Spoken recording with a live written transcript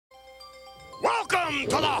Welcome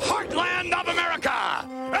to the heartland of America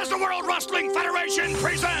as the World Wrestling Federation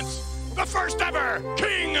presents the first ever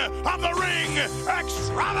King of the Ring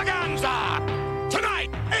extravaganza. Tonight,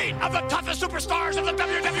 8 of the toughest superstars of the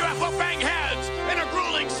WWF will bang heads in a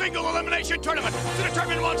grueling single elimination tournament to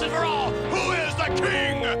determine once and for all who is the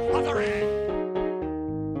King of the Ring.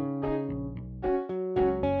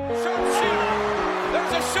 Sharpshooter!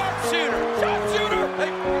 There's a sharpshooter! Sharpshooter!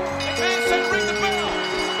 Hey, man said ring the bell!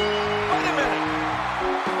 Wait a minute!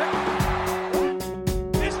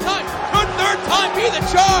 This time, could third time be the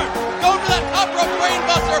charm? Go to that top rope brain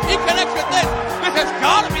buster. If he connects with this has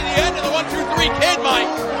got to be the end of the 1, 2, 3 kid,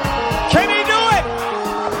 Mike. Can he do it?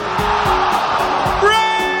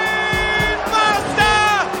 Brain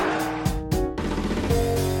buster!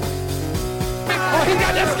 Oh, he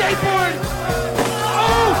got that skateboard!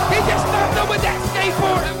 Oh, he just knocked him with that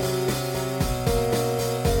skateboard!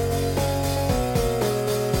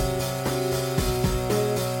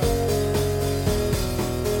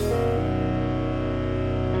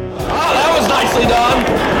 Oh, that was nicely done.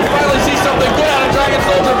 Finally see something good out of Dragon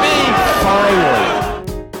Soldier B. Finally.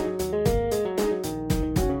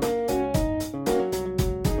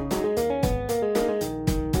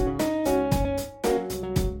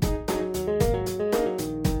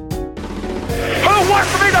 Who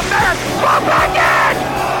wants to be the best? Come back in!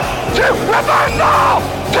 To reversal!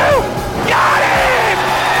 To got him!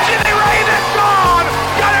 Jimmy Rain is gone!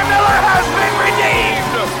 Gunnar Miller has been redeemed!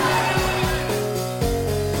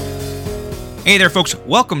 Hey there, folks.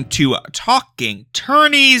 Welcome to Talking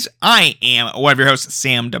Tourneys. I am one of your hosts,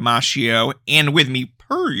 Sam Damasio, and with me,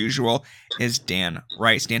 per usual, is Dan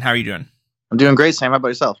Rice. Dan, how are you doing? I'm doing great, Sam. How about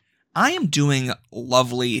yourself? I am doing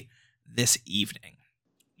lovely this evening.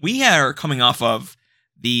 We are coming off of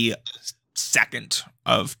the second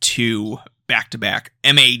of 2 back-to-back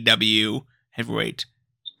MAW heavyweight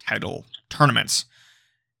title tournaments.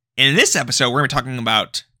 In this episode, we're going to be talking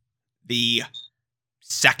about the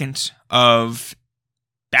second of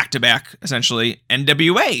back-to-back, essentially,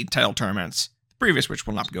 NWA title tournaments, the previous which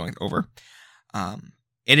we'll not be going over.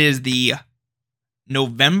 It is the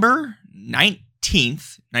November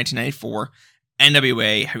 19th, 1994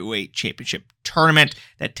 NWA Heavyweight Championship Tournament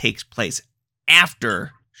that takes place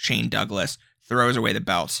after Shane Douglas throws away the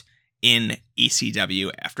belts in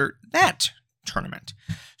ECW after that tournament.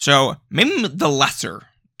 So maybe the Lesser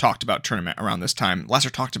talked about tournament around this time. Lesser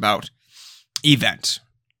talked about event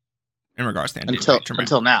in regards to NWA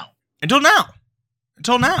tournament. Until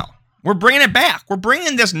now. We're bringing it back. We're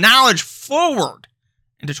bringing this knowledge forward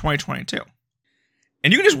into 2022.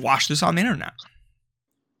 And you can just watch this on the internet.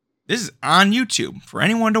 This is on YouTube for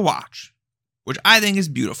anyone to watch, which I think is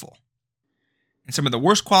beautiful. And some of the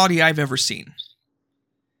worst quality I've ever seen.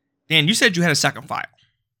 Dan, you said you had a second file.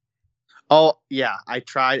 Oh, yeah. I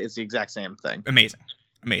tried. It's the exact same thing.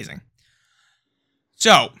 Amazing.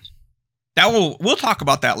 So, we'll talk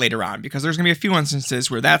about that later on, because there's going to be a few instances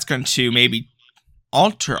where that's going to maybe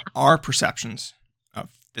alter our perceptions of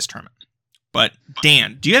this tournament. But,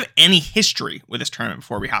 Dan, do you have any history with this tournament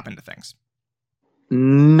before we hop into things?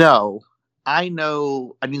 No. I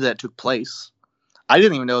knew that it took place. I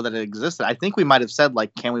didn't even know that it existed. I think we might have said,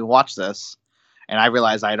 like, can we watch this? And I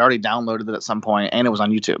realized I had already downloaded it at some point, and it was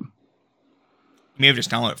on YouTube. You may have just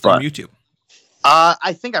downloaded it from YouTube.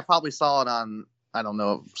 I think I probably saw it on, I don't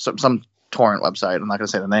know, some torrent website. I'm not going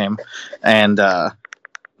to say the name. And there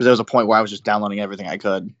was a point where I was just downloading everything I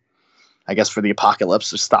could. I guess for the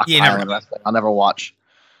apocalypse of stockpiling wrestling. I'll never watch.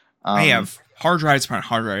 I have hard drives upon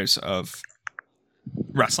hard drives of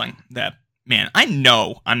wrestling that, man, I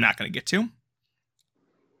know I'm not going to get to.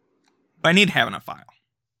 But I need to have it on file,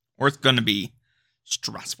 or it's going to be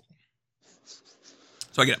stressful.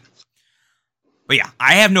 So I get it. But yeah,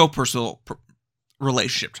 I have no personal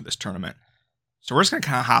relationship to this tournament. So we're just going to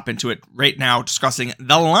kind of hop into it right now, discussing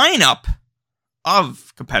the lineup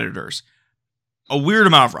of competitors. A weird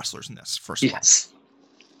amount of wrestlers in this, first of all.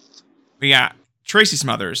 We got Tracy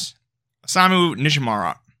Smothers, Osamu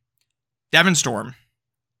Nishimura, Devin Storm,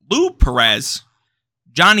 Lou Perez,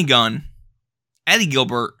 Johnny Gunn, Eddie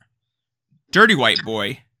Gilbert, Dirty White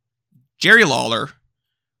Boy, Jerry Lawler,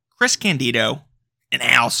 Chris Candido, and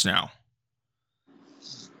Al Snow.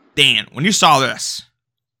 Dan, when you saw this,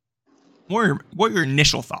 what were your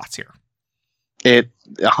initial thoughts here? It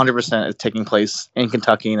 100% is taking place in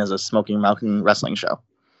Kentucky and as a Smoky Mountain wrestling show.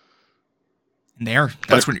 And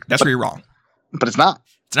that's where you're wrong. But it's not.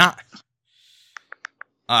 It's not.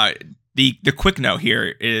 The quick note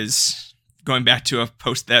here is going back to a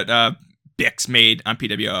post that Bix made on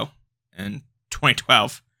PWO in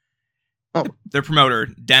 2012. Their promoter,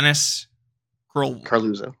 Dennis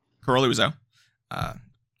Carluzzo,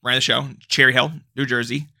 ran the show, Cherry Hill, New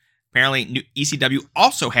Jersey. Apparently, ECW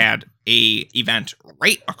also had a event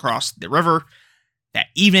right across the river that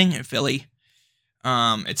evening in Philly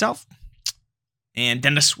itself. And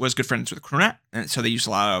Dennis was good friends with Cornette, and so they used a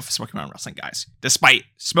lot of Smoky Mountain Wrestling guys, despite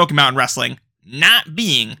Smoky Mountain Wrestling not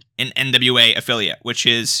being an NWA affiliate, which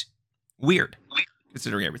is weird,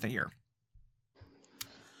 considering everything here.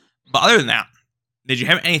 But other than that, did you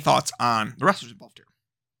have any thoughts on the wrestlers involved here?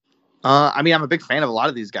 I mean, I'm a big fan of a lot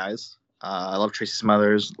of these guys. I love Tracy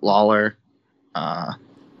Smothers, Lawler,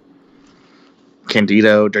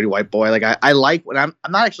 Candido, Dirty White Boy. Like I like when I'm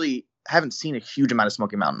not actually haven't seen a huge amount of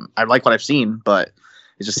Smoky Mountain. I like what I've seen, but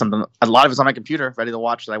it's just something. A lot of it's on my computer, ready to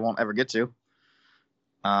watch that I won't ever get to.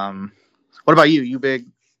 What about you? You big?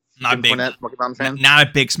 Not a big Smoky Mountain fan? Not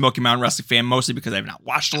a big Smoky Mountain Wrestling fan, mostly because I've not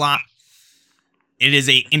watched a lot. It is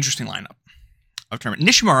a interesting lineup of tournament.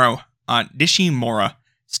 Nishimura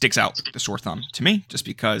sticks out like the sore thumb to me, just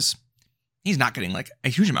because he's not getting like a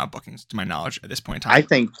huge amount of bookings, to my knowledge, at this point in time. I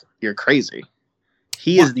think you're crazy.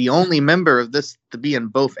 He is the only member of this to be in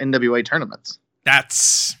both NWA tournaments. I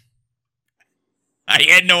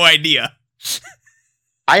had no idea.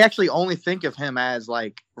 I actually only think of him as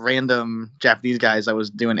like random Japanese guys that was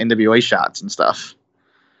doing NWA shots and stuff.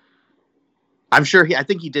 I'm sure he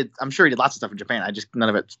did lots of stuff in Japan. None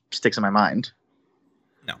of it sticks in my mind.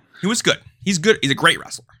 No, he was good. He's good. He's a great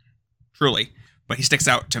wrestler, truly. But he stood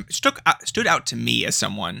out to me as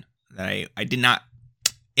someone that I did not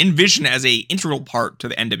envision as a integral part to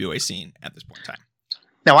the NWA scene at this point in time.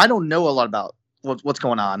 Now, I don't know a lot about what's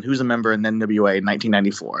going on, who's a member in the NWA in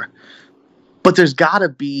 1994. But there's got to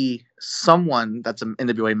be someone that's an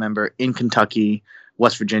NWA member in Kentucky,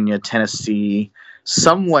 West Virginia, Tennessee,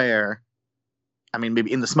 somewhere, I mean,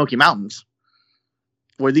 maybe in the Smoky Mountains,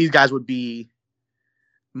 where these guys would be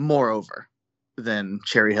more over than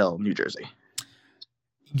Cherry Hill, New Jersey.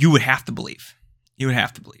 You would have to believe.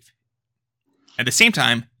 At the same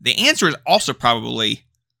time, the answer is also probably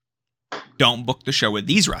don't book the show with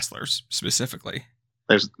these wrestlers specifically.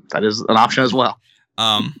 That is an option as well.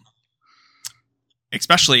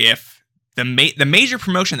 Especially if the major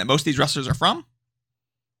promotion that most of these wrestlers are from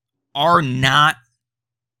are not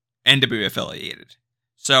NWA affiliated.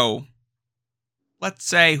 So let's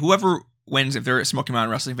say whoever wins, if they're a Smoky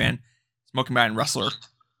Mountain Wrestling fan, Smoky Mountain wrestler,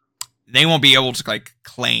 they won't be able to like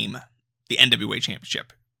claim the NWA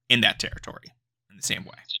championship in that territory in the same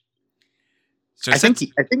way. So I think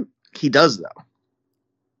he does, though.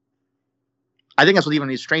 I think that's what even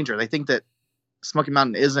these strangers. I think that Smoky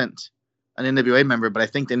Mountain isn't an NWA member, but I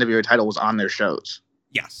think the NWA title was on their shows.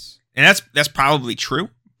 Yes, and that's probably true.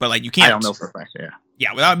 But like you can't. I don't know for a fact.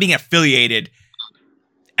 Yeah, without being affiliated,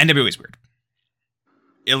 NWA is weird.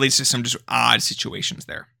 It leads to some just odd situations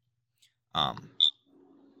there.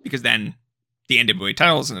 Because then the NWA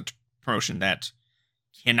title is in a promotion that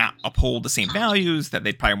cannot uphold the same values that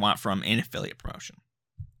they'd probably want from an affiliate promotion.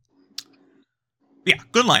 But yeah,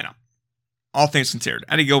 good lineup. All things considered.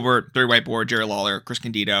 Eddie Gilbert, Dirty White Boy, Jerry Lawler, Chris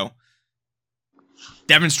Candido.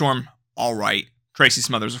 Devin Storm, all right. Tracy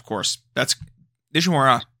Smothers, of course. That's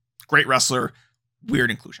Nishimura, great wrestler, weird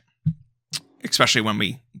inclusion. Especially when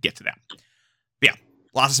we get to that. But yeah,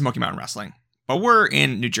 lots of Smoky Mountain Wrestling. But we're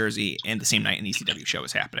in New Jersey, and the same night an ECW show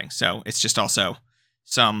is happening. So it's just also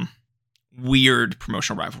some weird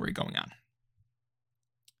promotional rivalry going on.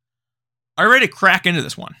 Are you ready to crack into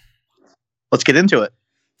this one? Let's get into it.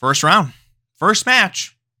 First round. First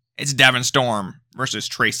match. It's Devin Storm versus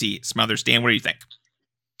Tracy Smothers. Dan, what do you think?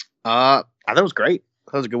 I thought it was great.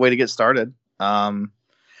 That was a good way to get started. I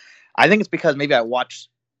think it's because maybe I watched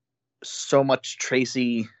so much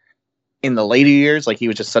Tracy in the later years. Like he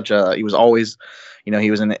was just he was always, he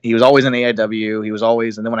was always in AIW. He was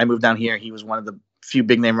always, and then when I moved down here, he was one of the few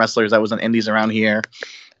big name wrestlers that was in indies around here.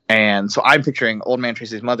 And so I'm picturing old man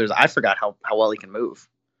Tracy Smothers. I forgot how well he can move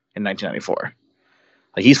in 1994.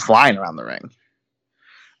 Like he's flying around the ring.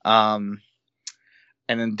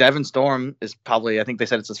 And then Devin Storm is probably, I think they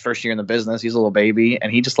said it's his first year in the business. He's a little baby,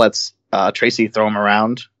 and he just lets Tracy throw him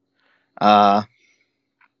around. I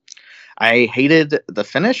hated the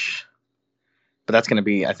finish, but that's going to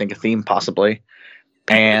be, I think, a theme possibly.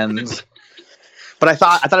 But I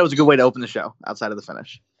thought it was a good way to open the show outside of the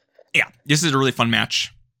finish. Yeah, this is a really fun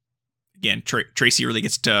match. Again, Tracy really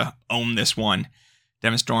gets to own this one.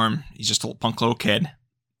 Devin Storm, he's just a little punk little kid.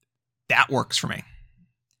 That works for me.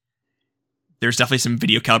 There's definitely some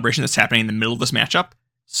video calibration that's happening in the middle of this matchup.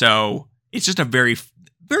 So it's just a very,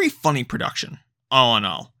 very funny production, all in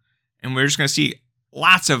all. And we're just going to see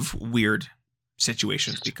lots of weird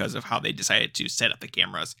situations because of how they decided to set up the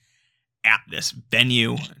cameras at this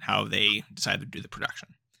venue and how they decided to do the production.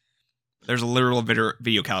 There's a literal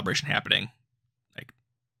video calibration happening, like,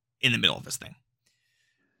 in the middle of this thing.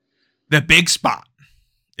 The big spot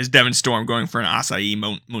is Devon Storm going for an acai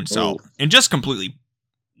moonsault and just completely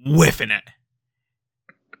whiffing it.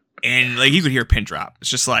 And, like, you could hear a pin drop. It's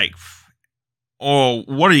just like, oh,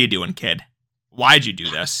 what are you doing, kid? Why'd you do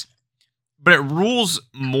this? But it rules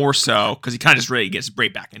more so because he kind of just really gets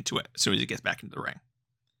right back into it as soon as he gets back into the ring.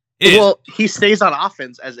 He stays on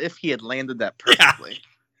offense as if he had landed that perfectly.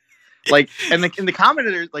 Yeah. Like, and the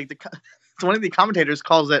commentators, like, one of the commentators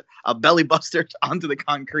calls it a belly buster onto the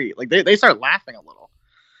concrete. Like, they start laughing a little.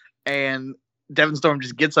 And Devon Storm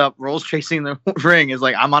just gets up, rolls chasing the ring, is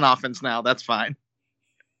like, I'm on offense now. That's fine.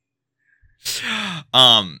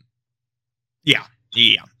 Yeah.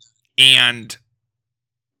 And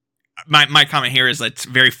my comment here is that it's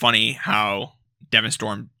very funny how Devon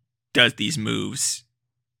Storm does these moves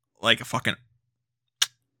like a fucking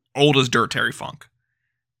old as dirt Terry Funk,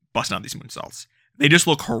 busting out these moonsaults. They just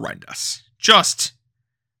look horrendous. Just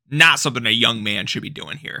not something a young man should be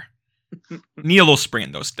doing here. Need a little spring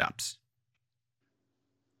in those steps.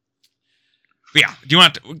 But yeah, do you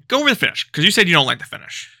want to go over the finish? Because you said you don't like the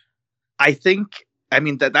finish.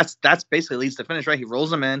 That's basically leads to finish, right? He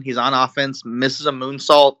rolls him in, he's on offense, misses a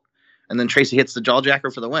moonsault, and then Tracy hits the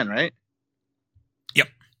jawjacker for the win, right? Yep.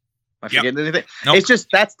 Am I forgetting anything? Nope. It's just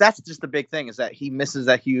that's just the big thing is that he misses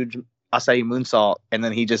that huge acai moonsault, and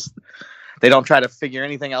then they don't try to figure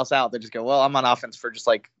anything else out. They just go, well, I'm on offense for just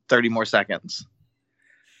like 30 more seconds.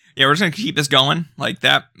 Yeah, we're just gonna keep this going. Like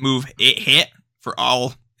that move, it hit for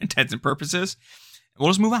all intents and purposes. We'll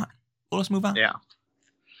just move on. Yeah.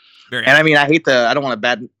 And I mean, I don't want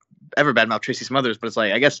to badmouth Tracy Smothers, but it's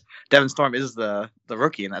like, I guess Devon Storm is the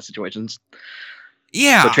rookie in that situation.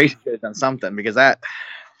 Yeah. So Tracy could have done something because that,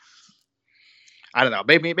 I don't know.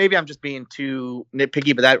 Maybe I'm just being too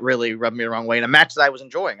nitpicky, but that really rubbed me the wrong way in a match that I was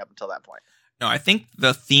enjoying up until that point. No, I think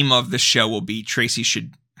the theme of the show will be Tracy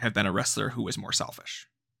should have been a wrestler who was more selfish.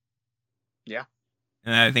 Yeah.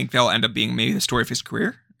 And I think that'll end up being maybe the story of his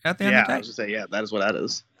career at the end of the day. I was going to say, that is what that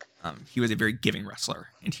is. He was a very giving wrestler,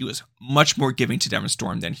 and he was much more giving to Devon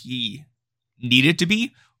Storm than he needed to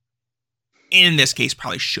be. In this case,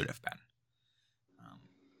 probably should have been.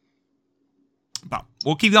 But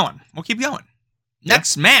we'll keep going.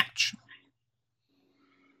 Next match.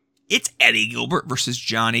 It's Eddie Gilbert versus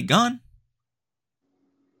Johnny Gunn.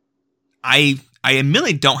 I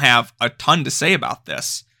admittedly don't have a ton to say about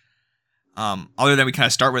this. Other than we kind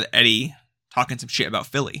of start with Eddie talking some shit about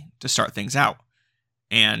Philly to start things out.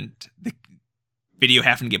 And the video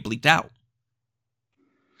having to get bleeped out.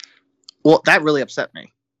 Well, that really upset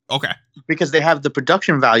me. Okay. Because they have the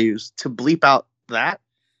production values to bleep out that,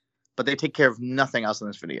 but they take care of nothing else in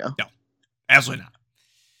this video. No, absolutely not.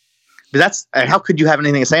 But how could you have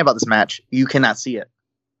anything to say about this match? You cannot see it.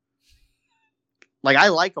 Like, I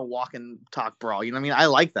like a walk and talk brawl. You know what I mean? I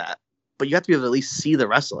like that. But you have to be able to at least see the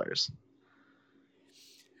wrestlers.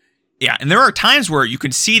 Yeah, and there are times where you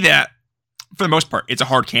can see that, for the most part, it's a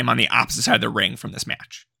hard cam on the opposite side of the ring from this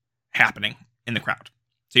match happening in the crowd.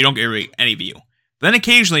 So you don't get really any view. But then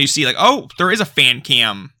occasionally you see like, oh, there is a fan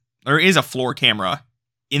cam. There is a floor camera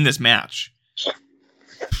in this match.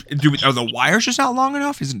 Are the wires just not long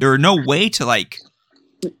enough? Is there no way to like...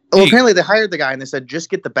 Well, apparently they hired the guy and they said, just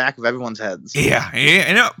get the back of everyone's heads. Yeah,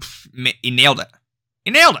 I know. He nailed it.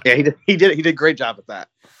 Yeah, he did a great job at that.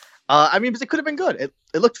 I mean, because it could have been good.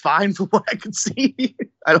 It looked fine from what I could see.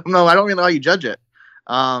 I don't know. I don't really know how you judge it.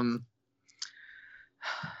 I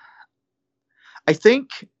think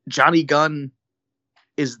Johnny Gunn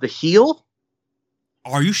is the heel.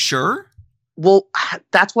 Are you sure? Well,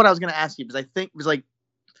 that's what I was going to ask you, because I think it was like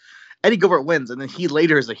Eddie Gilbert wins, and then he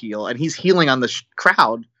later is a heel, and he's healing on the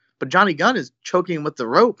crowd. But Johnny Gunn is choking him with the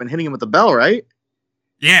rope and hitting him with the bell, right?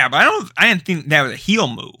 Yeah, but I didn't think that was a heel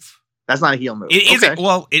move. That's not a heel move.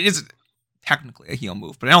 It is technically a heel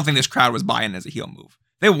move, but I don't think this crowd was buying as a heel move.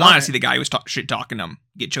 They want to see the guy who was shit talking them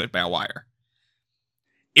get choked by a wire.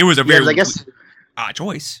 It was a very odd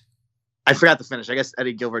choice. I forgot the finish. I guess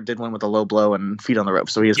Eddie Gilbert did win with a low blow and feet on the rope,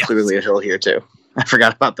 so he is clearly a heel here too. I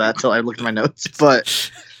forgot about that until I looked at my notes,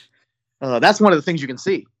 but that's one of the things you can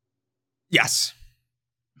see. Yes,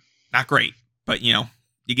 not great, but you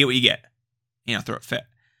get what you get. Throw it fit.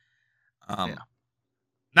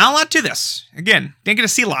 Not a lot to this. Again, didn't get to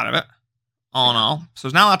see a lot of it. All in all, so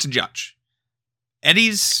there's not a lot to judge.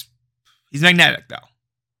 He's magnetic though,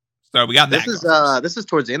 so we got that. This is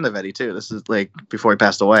towards the end of Eddie too. This is like before he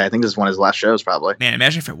passed away. I think this is one of his last shows, probably. Man,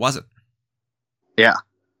 imagine if it wasn't. Yeah.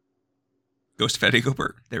 Ghost of Eddie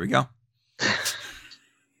Gilbert. There we go.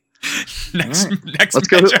 Next let's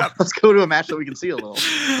matchup. Let's go to a match that we can see a little.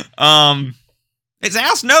 It's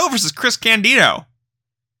Al Snow versus Chris Candido.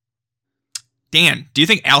 Dan, do you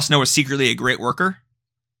think Al Snow was secretly a great worker?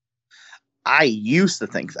 I used to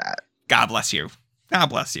think that. God bless you. God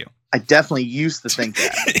bless you. I definitely used to think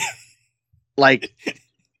that. Like,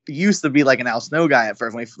 used to be like an Al Snow guy at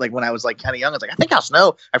first. When I was like kind of young, I was like, I think Al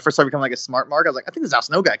Snow. I first started becoming like a smart mark. I was like, I think this Al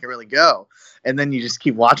Snow guy can really go. And then you just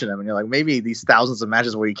keep watching him, and you're like, maybe these thousands of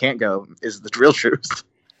matches where he can't go is the real truth.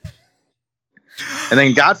 And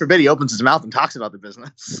then, God forbid, he opens his mouth and talks about the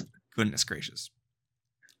business. Goodness gracious.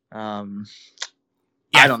 I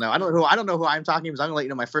don't know. I don't know who I'm talking about. I'm gonna let you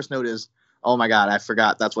know. My first note is, oh my God, I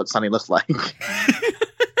forgot that's what Sunny looks like.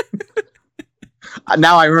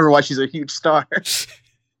 Now I remember why she's a huge star.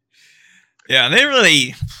 Yeah, they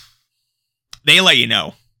let you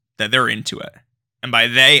know that they're into it. And by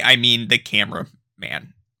they, I mean the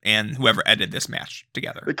cameraman and whoever edited this match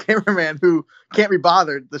together. The cameraman who can't be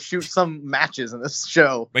bothered to shoot some matches in this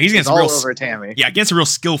show. But he's getting all real over Tammy. Yeah, getting some real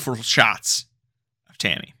skillful shots of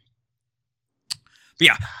Tammy. But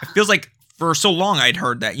yeah, it feels like for so long I'd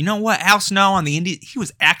heard that, you know what, Al Snow on the Indies, he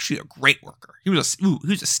was actually a great worker. He was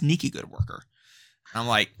a sneaky good worker. And I'm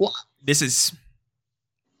like, well, this is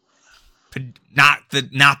not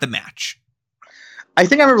the match. I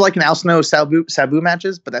think I remember liking Al Snow Sabu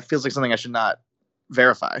matches, but that feels like something I should not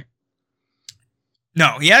verify.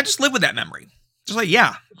 No, yeah, just live with that memory. Just like,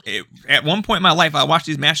 yeah, at one point in my life, I watched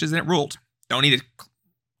these matches and it ruled. Don't need to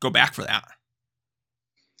go back for that.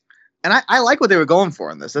 And I like what they were going for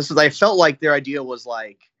in this. I felt like their idea was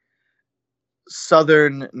like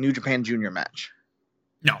Southern New Japan Junior match.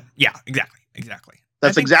 No, yeah, exactly.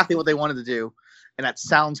 That's exactly what they wanted to do, and that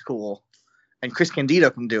sounds cool. And Chris Candido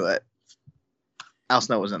can do it. Al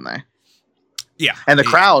Snow was in there. Yeah. And the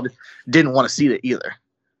crowd didn't want to see it either.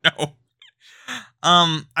 No.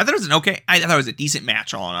 I thought it was I thought it was a decent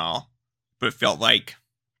match all in all, but it felt like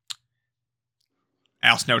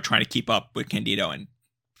Al Snow trying to keep up with Candido and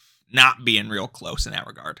not being real close in that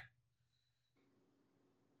regard.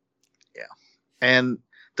 Yeah. And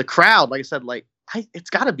the crowd, like I said, it's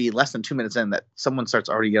got to be less than 2 minutes in that someone starts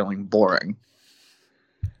already yelling boring,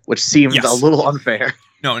 which seems a little unfair.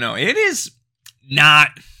 No, it is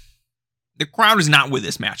not. The crowd is not with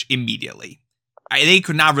this match immediately. They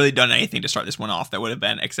could not have really done anything to start this one off that would have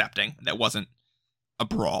been accepting. That wasn't a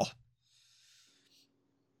brawl.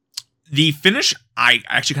 The finish, I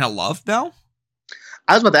actually kind of loved, though.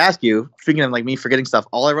 I was about to ask you, speaking of like me forgetting stuff,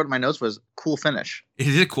 all I wrote in my notes was cool finish. It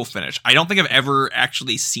is a cool finish. I don't think I've ever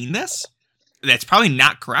actually seen this. That's probably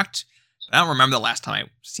not correct. I don't remember the last time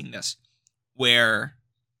I've seen this, where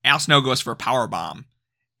Al Snow goes for a power bomb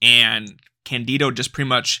and Candido just pretty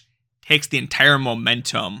much takes the entire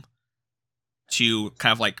momentum to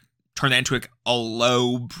kind of like turn that into a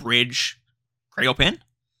low bridge cradle pin.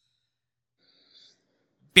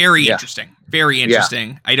 Very interesting. Very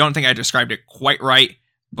interesting. Yeah. I don't think I described it quite right,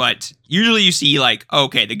 but usually you see like,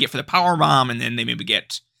 okay, they get for the power bomb and then they maybe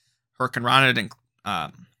get Hurricane Rana and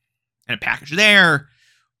a package there,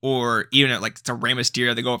 or even at like it's a Rey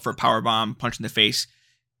Mysterio, they go up for a power bomb, punch in the face,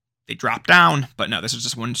 they drop down. But no, this is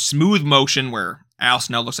just one smooth motion where Al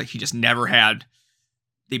Snow looks like he just never had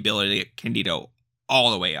the ability to get Candido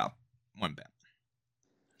all the way up one bit.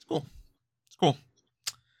 It's cool. It's cool.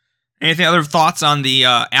 Anything other thoughts on the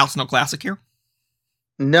Al Snow Classic here?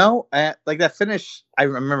 No, like that finish, I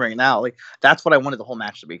remember it now. Like that's what I wanted the whole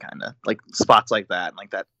match to be, kind of like spots like that, and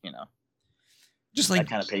like that, you know, just like that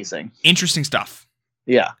kind of pacing. Interesting stuff.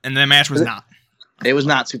 Yeah, and the match was not. It was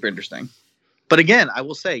not super interesting, but again, I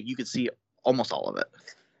will say you could see almost all of it.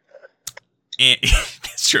 And,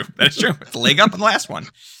 that's true. That's true. It's a leg up in the last one.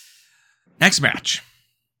 Next match.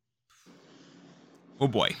 Oh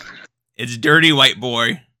boy, it's Dirty White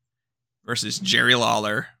Boy versus Jerry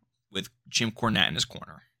Lawler with Jim Cornette in his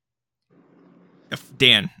corner.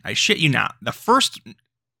 Dan, I shit you not. The first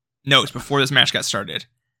notes before this match got started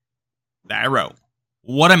that I wrote,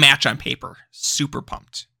 what a match on paper. Super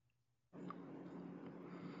pumped.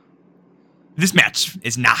 This match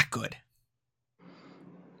is not good.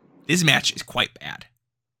 This match is quite bad.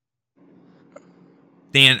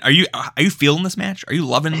 Dan, are you feeling this match? Are you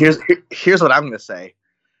loving it? Here's what I'm going to say.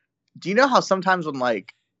 Do you know how sometimes when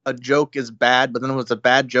like a joke is bad, but then when it's a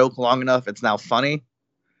bad joke long enough, it's now funny?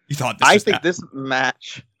 You thought this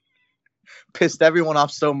match pissed everyone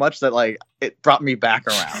off so much that like it brought me back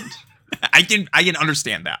around. I can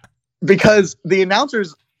understand that. Because the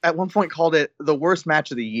announcers at one point called it the worst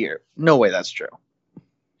match of the year. No way that's true.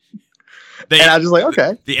 And I was just like,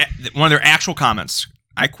 okay. One of their actual comments,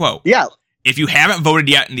 I quote, yeah, if you haven't voted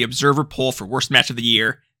yet in the Observer poll for worst match of the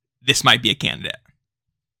year, this might be a candidate.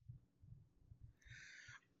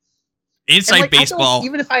 Inside Baseball,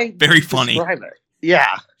 even if I very funny.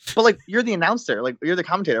 Yeah. But like you're the announcer, like you're the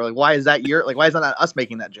commentator. Like why is that not us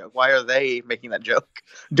making that joke? Why are they making that joke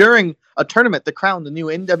during a tournament to crown the new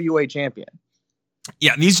NWA champion?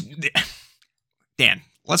 Yeah, Dan,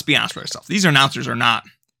 let's be honest with ourselves. These announcers are not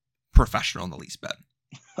professional in the least bit.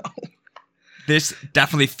 This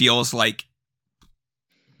definitely feels like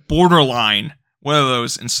borderline one of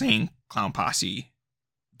those insane Clown Posse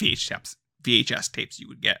VHS tapes you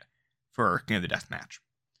would get for King of the Death match.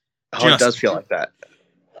 Oh, it does feel like that.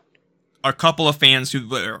 A couple of fans who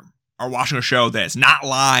are watching a show that is not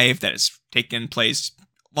live, that has taken place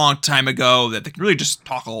a long time ago, that they can really just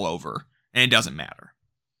talk all over, and it doesn't matter.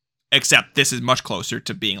 Except this is much closer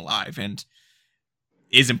to being live and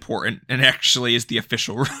is important, and actually is the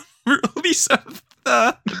official release of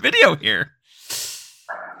the video here.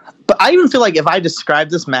 But I even feel like if I describe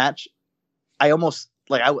this match, I almost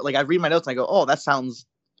I read my notes and I go, "Oh, that sounds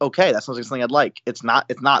okay. That sounds like something I'd like." It's not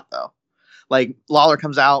though. Like Lawler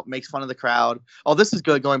comes out, makes fun of the crowd. Oh, this is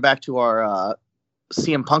good. Going back to our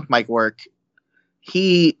CM Punk mic work,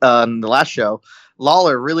 he in the last show,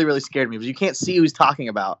 Lawler really, really scared me because you can't see who he's talking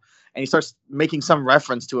about, and he starts making some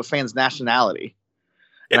reference to a fan's nationality,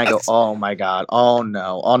 and I go, "Oh my god! Oh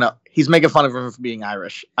no! He's making fun of him for being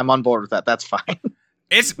Irish." I'm on board with that. That's fine.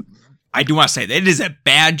 I do want to say that it is a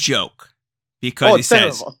bad joke because he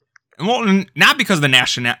says, well, not because of the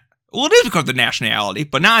nationality. Well, it is because of the nationality,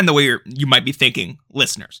 but not in the way you might be thinking,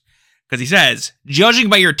 listeners. Because he says, judging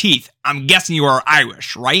by your teeth, I'm guessing you are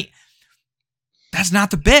Irish, right? That's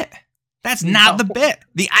not the bit. That's not the bit.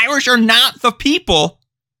 The Irish are not the people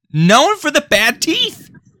known for the bad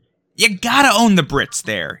teeth. You gotta own the Brits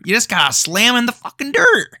there. You just gotta slam in the fucking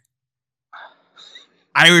dirt.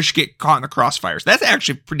 Irish get caught in the crossfires. That's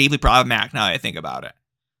actually pretty deeply problematic now that I think about it.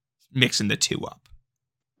 Mixing the two up.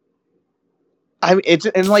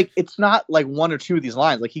 It's not like one or two of these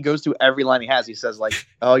lines. Like he goes through every line he has. He says like,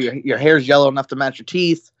 "Oh, your hair's yellow enough to match your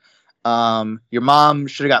teeth. Your mom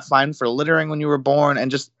should have got fined for littering when you were born,"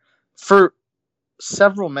 and just for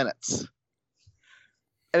several minutes.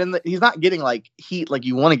 And then he's not getting like heat like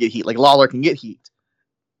you want to get heat. Like Lawler can get heat.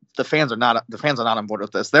 The fans are not on board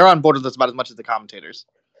with this. They're on board with this about as much as the commentators.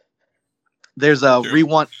 There's a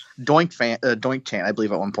rewind doink chant, I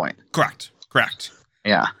believe, at one point. Correct.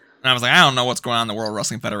 Yeah. And I was like, I don't know what's going on in the World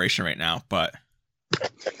Wrestling Federation right now, but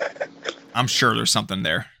I'm sure there's something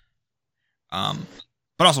there. But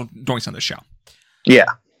also doinks on the show. Yeah.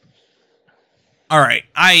 All right.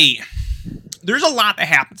 There's a lot that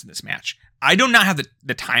happens in this match. I do not have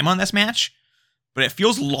the time on this match, but it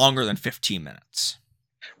feels longer than 15 minutes.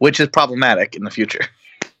 Which is problematic in the future.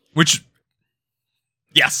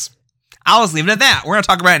 Yes. I'll just leave it at that. We're going to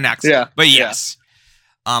talk about it next. Yeah. But yes.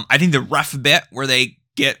 Yeah. I think the ref bit where they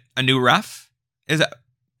get a new ref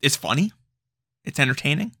is funny. It's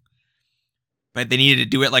entertaining. But they needed to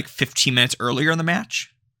do it like 15 minutes earlier in the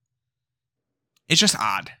match. It's just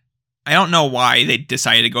odd. I don't know why they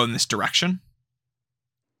decided to go in this direction.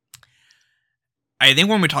 I think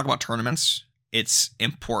when we talk about tournaments, it's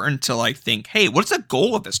important to like think, hey, what's the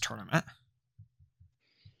goal of this tournament?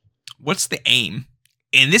 What's the aim?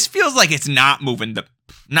 And this feels like it's not moving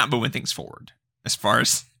things forward as far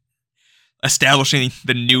as establishing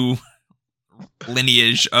the new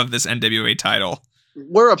lineage of this NWA title.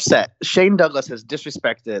 We're upset. Shane Douglas has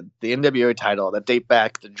disrespected the NWA title that date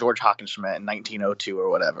back to George Hockenschmidt in 1902 or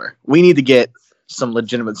whatever. We need to get some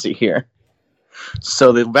legitimacy here.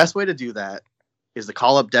 So the best way to do that is to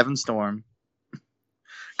call up Devin Storm,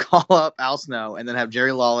 call up Al Snow, and then have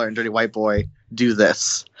Jerry Lawler and Dirty White Boy do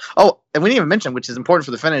this. Oh, and we didn't even mention, which is important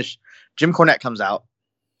for the finish, Jim Cornette comes out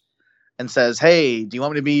and says, "Hey, do you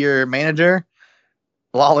want me to be your manager?"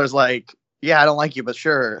 Lawler's like, "Yeah, I don't like you, but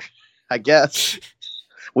sure, I guess.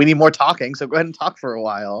 We need more talking, so go ahead and talk for a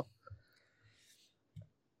while."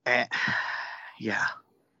 And, yeah.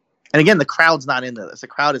 And again, the crowd's not into this. The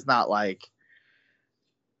crowd is not like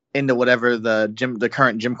into whatever the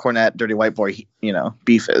current Jim Cornette, Dirty White Boy,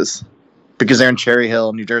 beef is, because they're in Cherry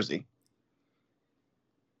Hill, New Jersey.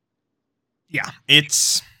 Yeah,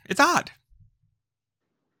 it's odd.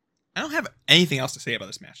 I don't have anything else to say about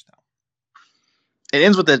this match, though. It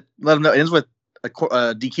ends with It ends with a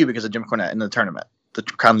DQ because of Jim Cornette in the tournament, the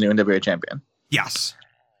crown the new NWA champion. Yes,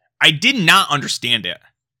 I did not understand it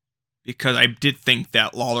because I did think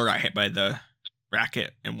that Lawler got hit by the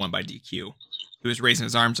racket and won by DQ. He was raising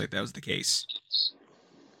his arms like that was the case.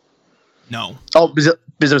 No. Oh, because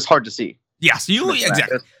it was hard to see. Yes,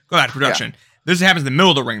 exactly. Go back to production. Yeah. This happens in the middle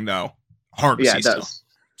of the ring, though. Hard to see it still. Does.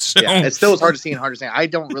 So, yeah, it still was hard to see and hard to say. I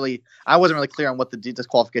wasn't really clear on what the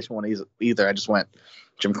disqualification one is either. I just went,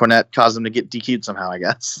 Jim Cornette caused him to get DQ'd somehow, I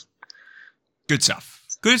guess. Good stuff.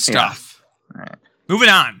 Good stuff. Yeah. All right. moving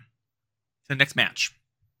on to the next match.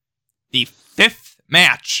 The 5th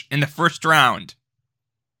match in the first round.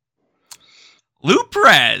 Lou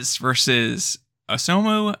Perez versus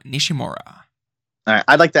Osamu Nishimura. All right,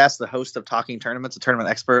 I'd like to ask the host of Talking Tournaments, a tournament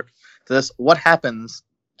expert, to this. What happens?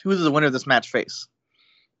 Who does the winner of this match face?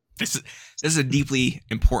 This is a deeply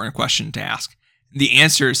important question to ask. The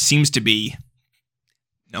answer seems to be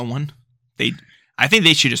no one. I think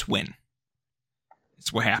they should just win.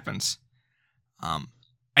 It's what happens.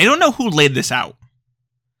 I don't know who laid this out,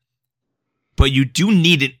 but you do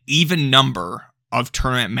need an even number of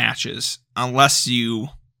tournament matches unless you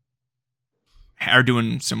are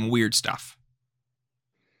doing some weird stuff.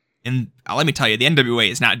 And let me tell you, the NWA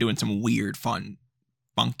is not doing some weird, fun,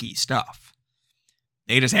 funky stuff.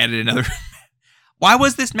 They just added another. Why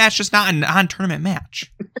was this match just not a non-tournament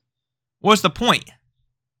match? What was the point?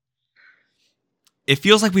 It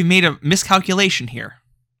feels like we made a miscalculation here.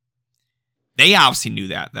 They obviously knew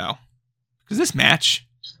that, though. Because this match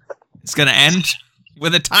is going to end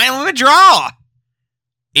with a time limit draw.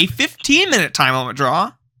 A 15-minute time limit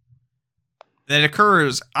draw that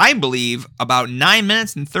occurs, I believe, about 9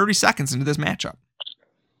 minutes and 30 seconds into this matchup.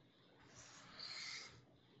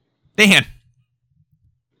 Dan,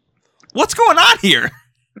 what's going on here?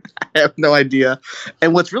 I have no idea.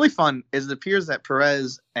 And what's really fun is it appears that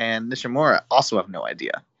Perez and Nishimura also have no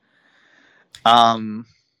idea.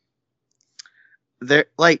 They're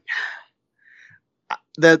like,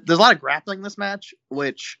 there's a lot of grappling in this match,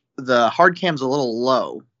 which the hard cam's a little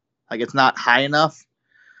low. Like, it's not high enough.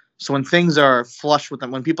 So when things are flush with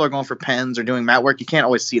them, when people are going for pins or doing mat work, you can't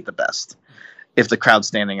always see it the best if the crowd's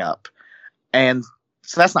standing up. And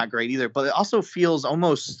so that's not great either. But it also feels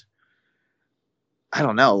almost, I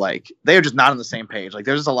don't know, like they're just not on the same page. Like,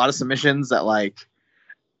 there's just a lot of submissions that like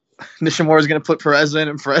Nishimura is going to put Perez in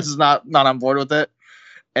and Perez is not on board with it.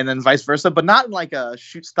 And then vice versa, but not in like a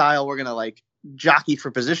shoot style, we're going to like jockey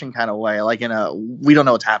for position kind of way, like in a we don't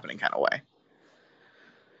know what's happening kind of way.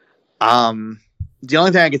 The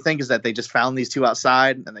only thing I could think is that they just found these two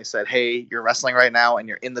outside and they said, hey, you're wrestling right now and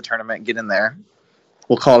you're in the tournament. Get in there.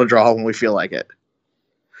 We'll call it a draw when we feel like it.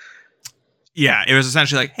 Yeah, it was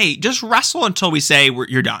essentially like, hey, just wrestle until we say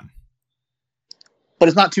you're done. But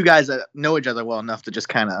it's not two guys that know each other well enough to just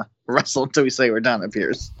kind of wrestle until we say we're done, it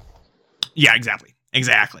appears. Yeah, exactly.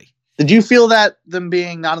 Exactly. Did you feel that them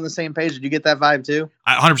being not on the same page? Did you get that vibe too?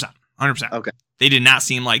 100%. 100%. Okay. They did not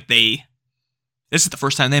seem like this is the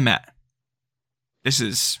first time they met.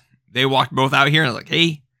 They walked both out here and like,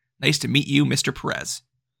 hey, nice to meet you, Mr. Perez.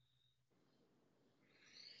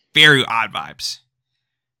 Very odd vibes.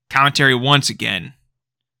 Commentary once again,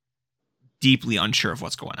 deeply unsure of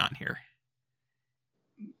what's going on here.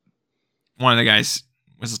 One of the guys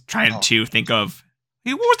was trying to think of,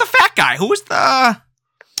 hey, what was the fat guy? Who was the...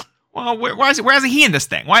 Well, why isn't he in this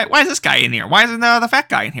thing? Why is this guy in here? Why isn't the fat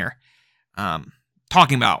guy in here?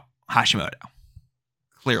 Talking about Hashimoto.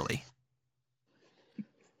 Clearly.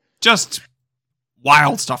 Just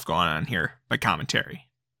wild stuff going on here by commentary.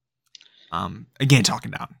 Again,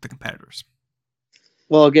 talking down the competitors.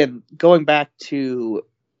 Well, again, going back to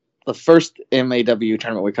the first MAW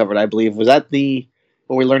tournament we covered, I believe, was that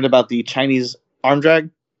where we learned about the Chinese arm drag?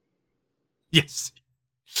 Yes.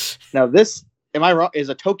 Now this, am I wrong, is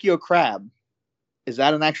a Tokyo Crab. Is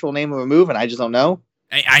that an actual name of a move and I just don't know?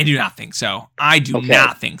 I do not think so. I do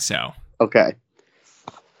not think so. Okay.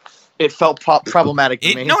 It felt problematic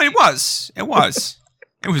to me. No, it was. It was.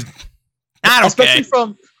 It was not okay. Especially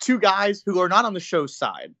from two guys who are not on the show's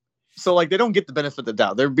side. So, like, they don't get the benefit of the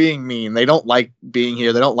doubt. They're being mean. They don't like being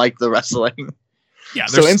here. They don't like the wrestling. Yeah.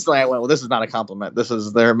 So instantly I went, well, this is not a compliment.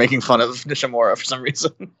 They're making fun of Nishimura for some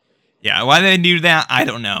reason. Yeah, why they do that, I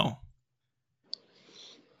don't know.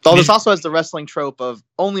 Oh, this also has the wrestling trope of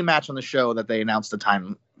only match on the show that they announce the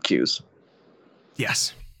time cues.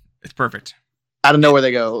 Yes. It's perfect. Out of nowhere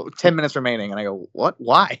they go, 10 minutes remaining, and I go, what?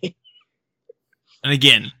 Why? And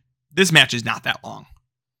again, this match is not that long.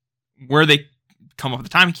 Where they come up with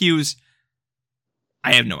the time cues,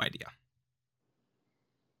 I have no idea.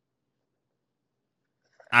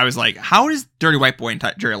 I was like, how is Dirty White Boy and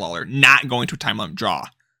Jerry Lawler not going to a time limit draw?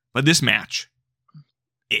 But this match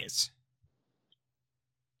is.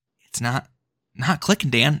 It's not clicking,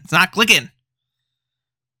 Dan. It's not clicking.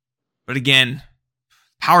 But again,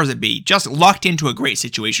 powers that be just lucked into a great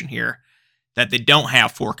situation here that they don't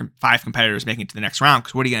have 5 competitors making it to the next round,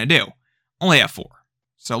 because what are you going to do? Only have 4.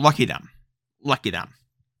 So lucky them. Lucky them.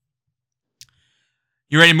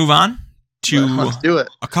 You ready to move on to Let's do it.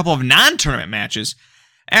 A couple of non-tournament matches?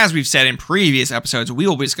 As we've said in previous episodes, we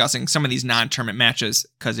will be discussing some of these non-tournament matches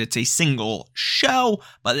because it's a single show,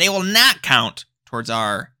 but they will not count towards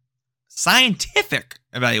our scientific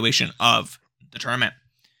evaluation of the tournament.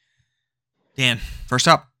 Dan, first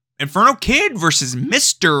up, Inferno Kid versus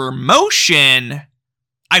Mr. Motion.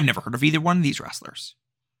 I've never heard of either one of these wrestlers.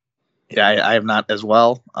 Yeah, I have not as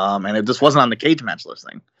well. And it just wasn't on the cage match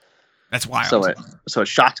listing. That's wild. So it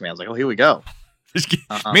shocked me. I was like, oh, here we go.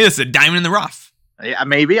 Maybe this is a diamond in the rough. Yeah,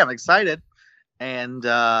 maybe. I'm excited. And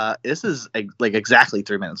this is like exactly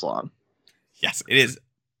 3 minutes long. Yes, it is.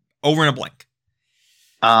 Over in a blink.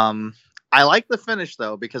 I like the finish,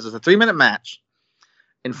 though, because it's a 3-minute match.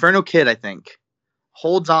 Inferno Kid, I think,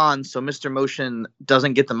 holds on so Mr. Motion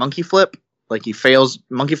doesn't get the monkey flip. Like, he fails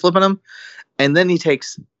monkey flipping him. And then he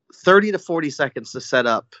takes 30 to 40 seconds to set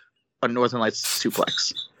up a Northern Lights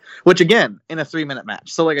suplex. Which, again, in a 3-minute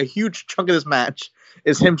match. So, like, a huge chunk of this match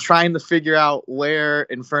is him trying to figure out where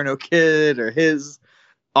Inferno Kid or his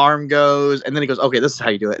arm goes. And then he goes, okay, this is how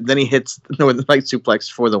you do it. And then he hits the Northern Lights suplex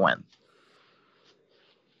for the win.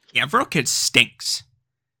 Yeah, Inferno Kid stinks.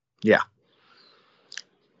 Yeah.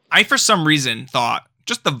 I, for some reason, thought,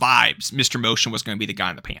 just the vibes, Mr. Motion was going to be the guy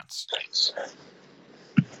in the pants.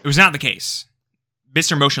 It was not the case.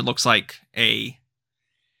 Mr. Motion looks like a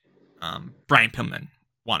Brian Pillman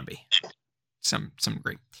wannabe. Some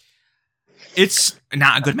degree. It's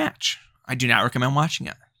not a good match. I do not recommend watching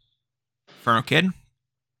it. Inferno Kid,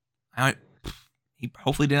 he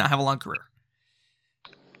hopefully did not have a long career.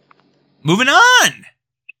 Moving on.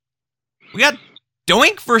 We got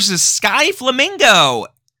Doink versus Sky Flamingo,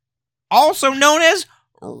 also known as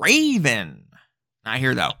Raven. Not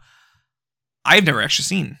here, though. I've never actually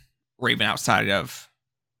seen Raven outside of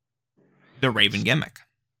the Raven gimmick.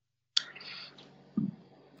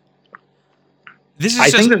 I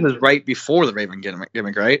think this is right before the Raven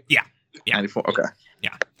gimmick, right? Yeah. 94. Okay.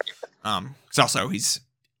 Yeah. Because also he's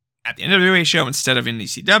at the NWA show instead of in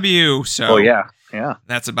ECW, so oh yeah,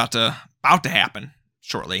 that's about to happen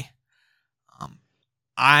shortly.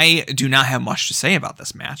 I do not have much to say about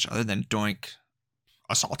this match other than Doink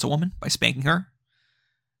assaults a woman by spanking her,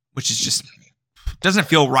 which is just doesn't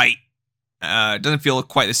feel right. Doesn't feel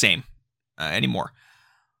quite the same anymore.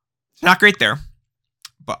 It's not great there,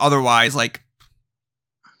 but otherwise, like,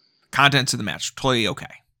 contents of the match totally okay.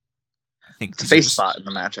 I think it's a face spot in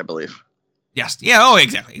the match, I believe. Yes. Yeah. Oh,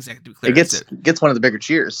 exactly. To be clear, it gets one of the bigger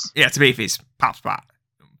cheers. Yeah, it's a babyface pop spot.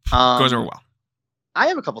 Goes over well. I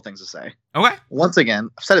have a couple things to say. Okay. Once again,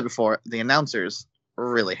 I've said it before. The announcers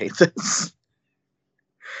really hate this.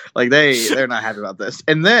 Like they're not happy about this.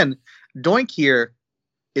 And then Doink here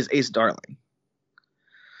is Ace Darling.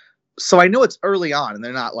 So I know it's early on, and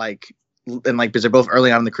they're not because they're both early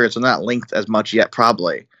on in the career, so they're not linked as much yet,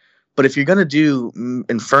 probably. But if you're gonna do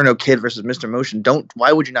Inferno Kid versus Mr. Motion,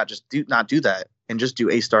 why would you not just not do that and just do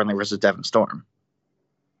Ace Darling versus Devin Storm?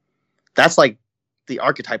 That's like the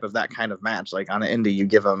archetype of that kind of match. Like on an indie, you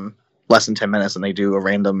give them less than 10 minutes and they do a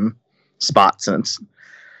random spots, and it's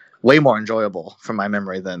way more enjoyable from my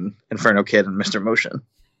memory than Inferno Kid and Mr. Motion.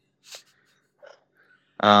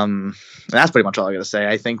 And that's pretty much all I gotta say.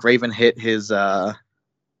 I think Raven hit his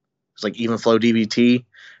even flow DBT,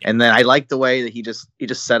 and then I like the way that he just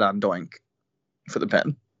set on Doink for the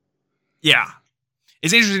pin. Yeah,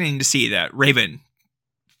 it's interesting to see that Raven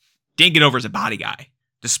didn't get over as a body guy,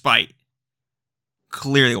 despite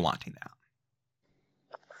clearly wanting that.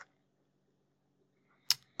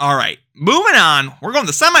 All right, moving on. We're going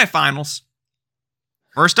to the semifinals.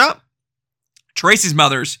 First up, Tracy's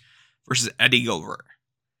Mothers versus Eddie Gilbert.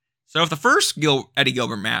 So if the first Eddie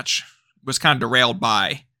Gilbert match was kind of derailed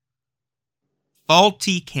by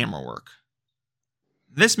faulty camera work,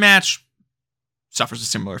 this match suffers a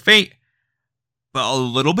similar fate, but a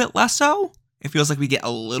little bit less so. It feels like we get a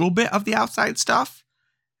little bit of the outside stuff,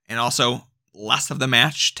 and also less of the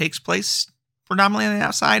match takes place predominantly on the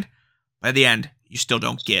outside. But at the end, you still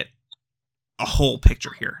don't get a whole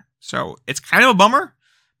picture here. So it's kind of a bummer.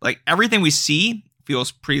 Like, everything we see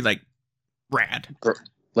feels pretty, like, rad.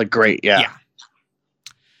 Like, great, yeah.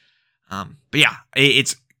 But yeah,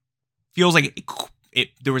 it feels like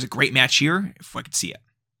there was a great match here, if I could see it.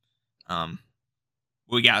 What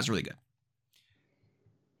we got is really good.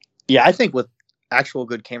 Yeah, I think with actual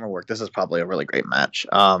good camera work, this is probably a really great match.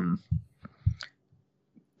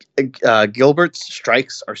 Gilbert's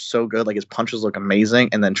strikes are so good. Like, his punches look amazing.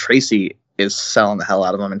 And then Tracy is selling the hell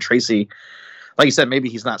out of him. And Tracy, like you said, maybe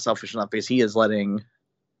he's not selfish enough because he is letting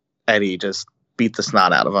Eddie just beat the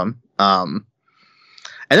snot out of him. And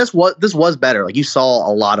this was better. Like, you saw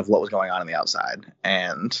a lot of what was going on the outside.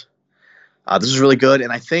 And this is really good.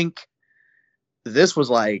 And I think this was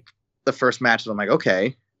like the first match that I'm like,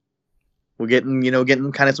 okay, we're getting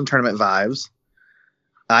kind of some tournament vibes.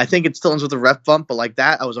 I think it still ends with a ref bump, but like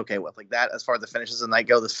that, I was okay with. Like that, as far as the finishes of the night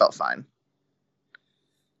go, this felt fine.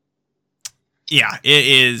 Yeah, it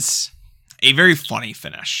is a very funny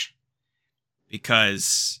finish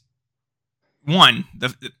because, one,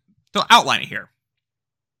 the outline here.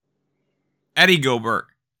 Eddie Gilbert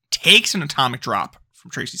takes an atomic drop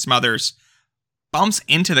from Tracy Smothers, bumps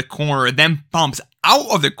into the corner, then bumps out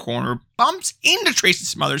of the corner, bumps into Tracy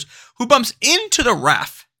Smothers, who bumps into the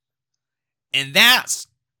ref. And that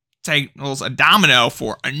signals a domino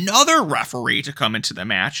for another referee to come into the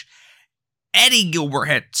match. Eddie Gilbert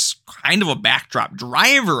hits kind of a backdrop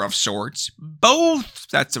driver of sorts. Both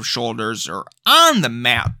sets of shoulders are on the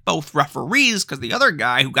mat. Both referees, because the other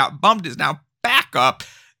guy who got bumped is now back up,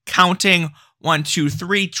 counting 1, 2,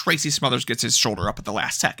 3. Tracy Smothers gets his shoulder up at the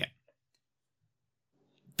last second.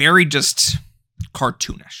 Very just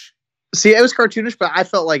cartoonish. See, it was cartoonish, but I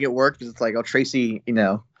felt like it worked because it's like, oh, Tracy,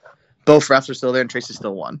 both refs are still there and Tracy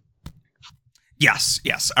still won. Yes.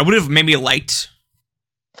 I would have maybe liked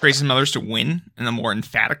Tracy Smothers to win in a more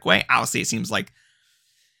emphatic way. Obviously, it seems like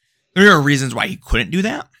there are reasons why he couldn't do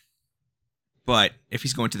that. But if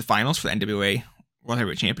he's going to the finals for the NWA World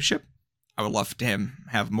Heavyweight Championship, I would love to him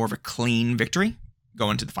have more of a clean victory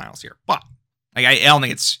going to the finals here. But I don't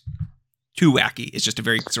think it's too wacky. It's just a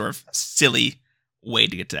very sort of silly way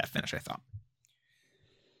to get to that finish, I thought.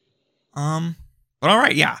 But all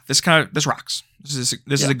right, yeah, this rocks. This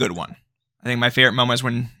is a good one. I think my favorite moment is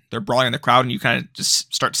when they're brawling in the crowd and you kind of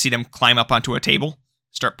just start to see them climb up onto a table,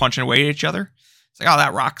 start punching away at each other. It's like, oh,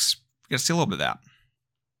 that rocks. You got to see a little bit of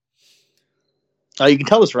that. You can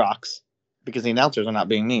tell this rocks because the announcers are not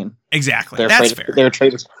being mean. Exactly. That's fair. They're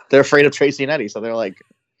afraid of Tracy and Eddie, so they're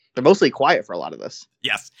mostly quiet for a lot of this.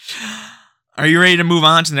 Yes. Are you ready to move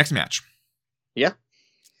on to the next match? Yeah.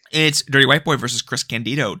 It's Dirty White Boy versus Chris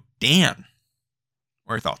Candido. Dan,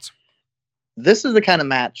 what are your thoughts? This is the kind of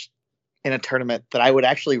match in a tournament that I would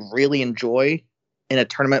actually really enjoy in a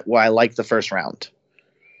tournament where I like the first round.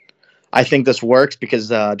 I think this works because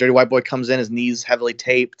Dirty White Boy comes in, his knees heavily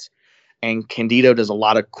taped, and Candido does a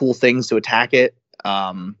lot of cool things to attack it.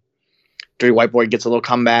 Dirty White Boy gets a little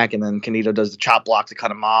comeback, and then Candido does the chop block to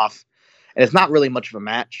cut him off. And it's not really much of a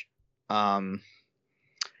match. The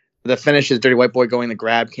finish is Dirty White Boy going to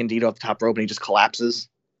grab Candido off the top rope, and he just collapses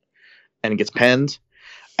and gets pinned.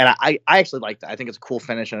 And I actually like that. I think it's a cool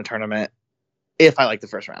finish in a tournament if I like the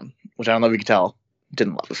first round, which I don't know if you can tell.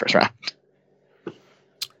 Didn't love the first round.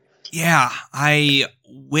 Yeah, I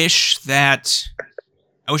wish this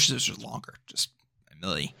was longer. Just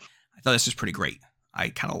really, I thought this was pretty great. I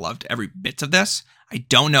kind of loved every bit of this. I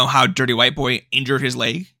don't know how Dirty White Boy injured his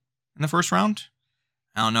leg in the first round.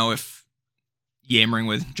 I don't know if yammering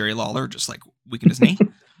with Jerry Lawler just weakened his knee,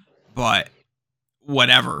 but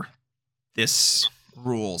whatever. This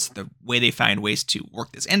rules. The way they find ways to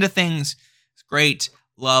work this into things is great.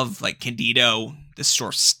 Love Candido, this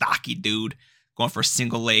sort of stocky dude going for a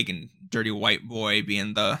single leg, and Dirty White Boy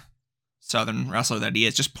being the Southern wrestler that he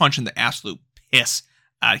is, just punching the absolute piss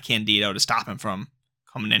out of Candido to stop him from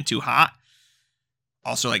coming in too hot.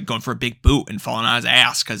 Also, going for a big boot and falling on his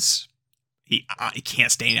ass because he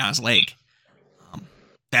can't stay on his leg.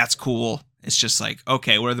 That's cool. It's just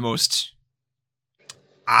okay, what are the most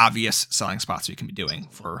obvious selling spots we can be doing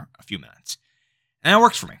for a few minutes? And that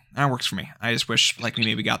works for me. I just wish we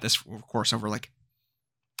maybe got this, of course, over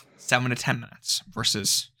 7 to 10 minutes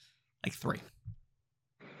versus 3.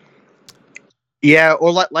 Yeah,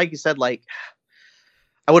 or like you said, I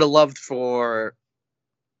would have loved for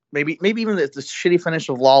maybe even the shitty finish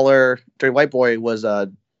of Lawler. Dirty White Boy was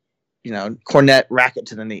cornet racket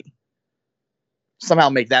to the knee. Somehow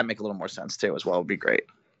make a little more sense too as well would be great.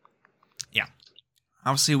 Yeah.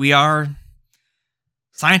 Obviously we are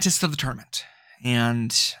scientists of the tournament,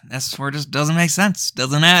 and that's where it just doesn't make sense.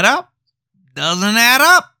 Doesn't add up.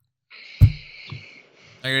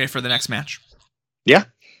 Are you ready for the next match? Yeah.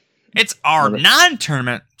 It's our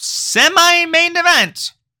non-tournament semi-main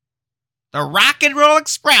event. The Rock and Roll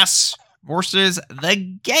Express versus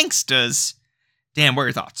the Gangstas. Dan, what are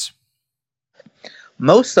your thoughts?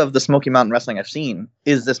 Most of the Smoky Mountain Wrestling I've seen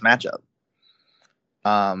is this matchup.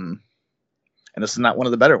 And this is not one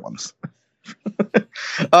of the better ones.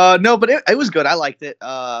 No, but it was good. I liked it.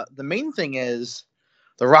 The main thing is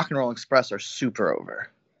the Rock and Roll Express are super over.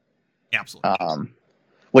 Absolutely.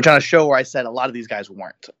 Which on a show where I said a lot of these guys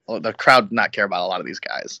weren't. The crowd did not care about a lot of these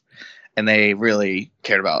guys. And they really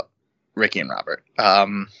cared about Ricky and Robert.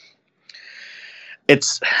 I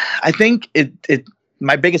think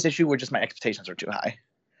my biggest issue were just my expectations were too high.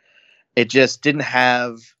 It just didn't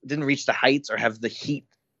reach the heights or have the heat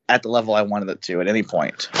at the level I wanted it to at any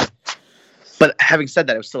point. But having said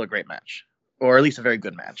that, it was still a great match. or at least a very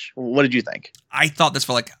good match. What did you think? I thought this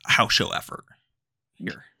felt like a house show effort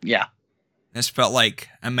here. Yeah. This felt like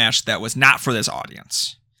a match that was not for this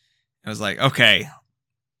audience. It was like, okay,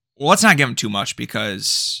 well, let's not give them too much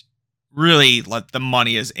because really the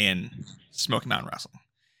money is in Smoky Mountain Wrestling.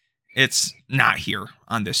 It's not here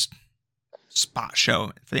on this spot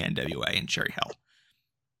show for the NWA in Cherry Hill.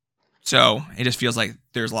 So it just feels like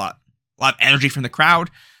there's a lot of energy from the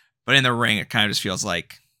crowd, but in the ring, it kind of just feels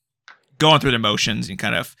like going through the motions and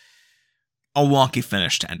kind of a wonky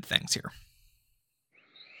finish to end things here.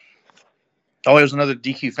 Oh, it was another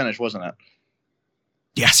DQ finish, wasn't it?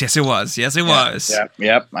 Yes, it was. Yes, it was.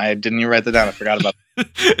 Yep. I didn't even write that down. I forgot about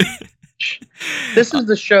it. This is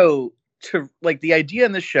the show to, like, the idea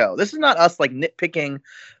in this show. This is not us, like, nitpicking.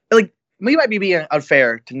 Like, we might be being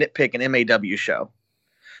unfair to nitpick an MAW show.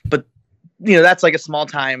 But, you know, that's like a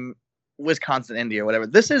small-time Wisconsin indie or whatever.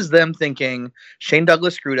 This is them thinking, Shane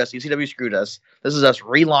Douglas screwed us, ECW screwed us. This is us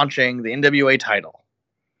relaunching the NWA title.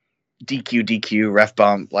 DQ, ref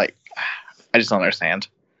bump. Like, I just don't understand.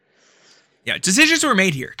 Yeah, decisions were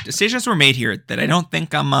made here. That I don't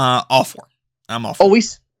think I'm all for. Oh,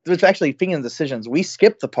 actually, speaking of decisions, we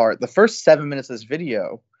skipped the part. The first 7 minutes of this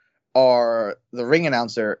video are the ring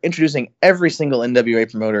announcer introducing every single NWA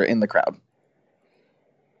promoter in the crowd.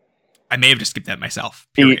 I may have just skipped that myself.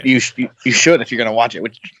 You should if you're going to watch it,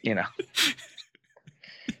 which, you know.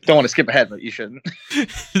 Don't want to skip ahead, but you shouldn't.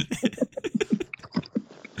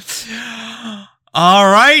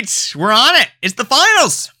 All right, we're on it. It's the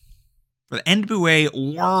finals for the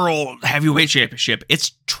NWA World Heavyweight Championship.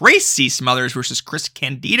 It's Tracy Smothers versus Chris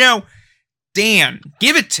Candido. Dan,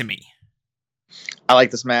 give it to me. I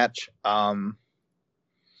like this match.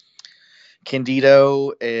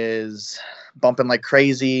 Candido is bumping like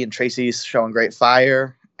crazy, and Tracy's showing great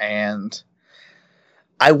fire. And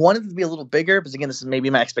I wanted it to be a little bigger, because again, this is maybe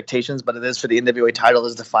my expectations, but it is for the NWA title.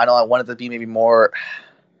 This is the final. I wanted it to be maybe more.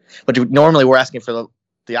 But normally we're asking for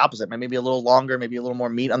the opposite, maybe a little longer, maybe a little more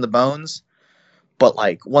meat on the bones. But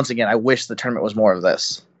like, once again, I wish the tournament was more of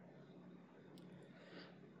this.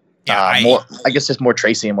 Yeah, I guess just more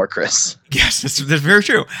Tracy and more Chris. Yes, that's very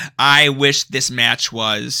true. I wish this match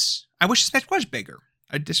was bigger.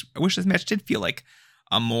 I wish this match did feel like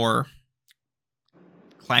a more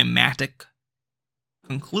climactic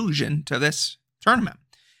conclusion to this tournament.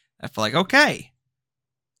 I feel like, okay,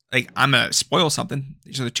 like, I'm going to spoil something.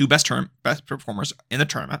 These are the two best performers in the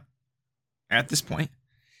tournament at this point.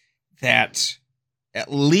 That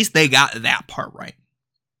at least they got that part right.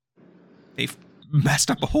 They've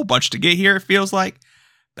messed up a whole bunch to get here, it feels like.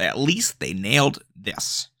 But at least they nailed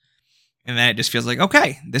this. And then it just feels like,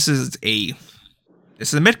 okay, this is a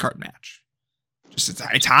mid-card match. Just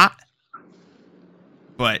it's hot.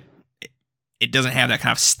 But it doesn't have that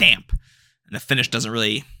kind of stamp. And the finish doesn't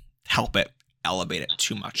really help it elevate it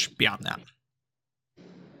too much beyond that.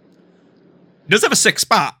 It does have a sick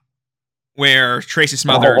spot where Tracy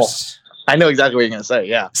Smothers... I know exactly what you're going to say,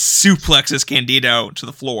 yeah. ...suplexes Candido to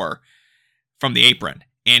the floor from the apron.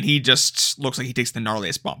 And he just looks like he takes the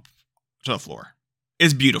gnarliest bump to the floor.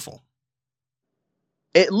 It's beautiful.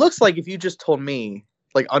 It looks like if you just told me,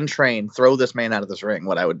 like, untrained, throw this man out of this ring,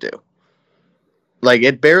 what I would do. Like,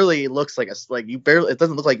 it barely looks like it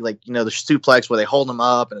doesn't look like, you know, the suplex where they hold him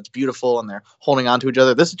up and it's beautiful and they're holding on to each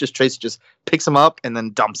other. This is just Tracy just picks him up and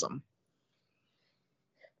then dumps him.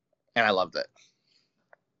 And I loved it.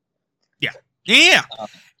 Yeah.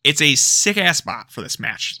 It's a sick ass spot for this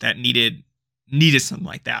match that needed something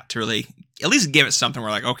like that to really at least give it something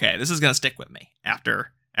where, like, okay, this is going to stick with me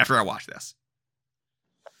after I watch this.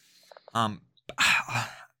 A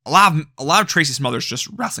lot of Tracy Smothers just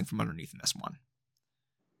wrestling from underneath in this one.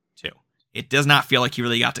 It does not feel like he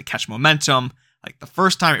really got to catch momentum. Like, the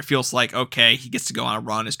first time it feels like, okay, he gets to go on a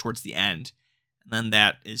run is towards the end. And then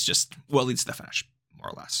that is just what leads to the finish, more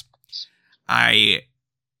or less. I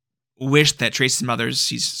wish that Tracy Smothers,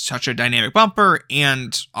 he's such a dynamic bumper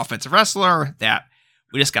and offensive wrestler, that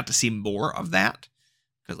we just got to see more of that.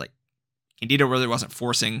 Because, like, Candido really wasn't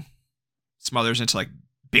forcing Smothers into, like,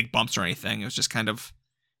 big bumps or anything. It was just kind of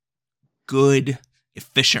good,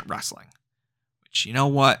 efficient wrestling. Which, you know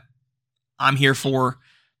what? I'm here for,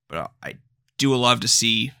 but I do love to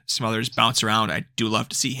see Smothers bounce around. I do love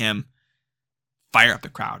to see him fire up the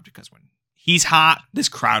crowd, because when he's hot, this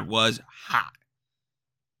crowd was hot.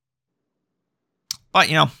 But,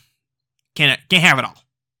 you know, can't have it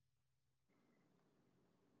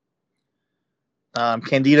all.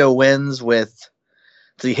 Candido wins with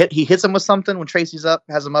he hits him with something when Tracy's up,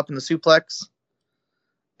 has him up in the suplex,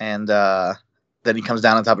 and then he comes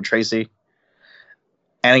down on top of Tracy.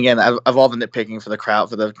 And again, of all the nitpicking for the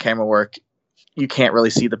crowd, for the camera work, you can't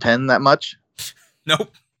really see the pin that much.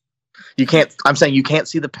 Nope. You can't. I'm saying you can't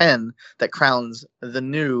see the pen that crowns the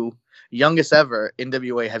new youngest ever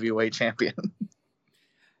NWA heavyweight champion.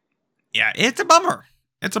 Yeah, it's a bummer.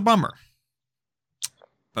 It's a bummer.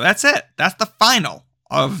 But that's it. That's the final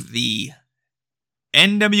of the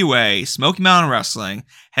NWA Smoky Mountain Wrestling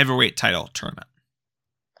Heavyweight Title Tournament.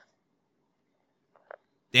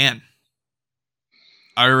 Dan,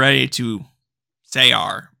 are you ready to say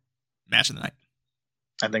our match of the night?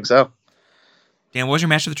 I think so. Dan, what was your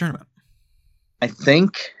match of the tournament? I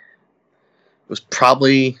think it was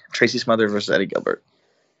probably Tracy Smothers versus Eddie Gilbert.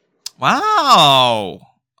 Wow.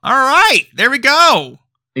 All right. There we go.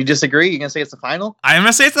 You disagree? You're going to say it's the final? I'm going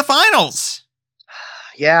to say it's the finals.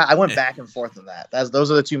 Yeah, I went back and forth on that. Those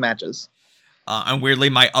are the two matches. And weirdly,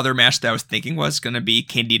 my other match that I was thinking was going to be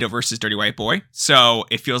Candido versus Dirty White Boy. So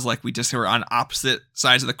it feels like we just were on opposite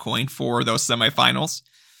sides of the coin for those semifinals.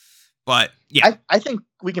 But yeah, I think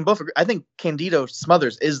we can both agree. I think Candido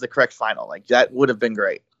Smothers is the correct final. Like, that would have been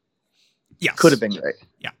great. yes. Could have been great.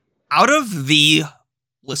 Yeah. Out of the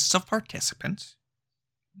lists of participants,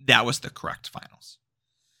 that was the correct finals.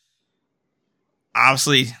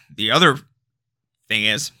 Obviously, the other thing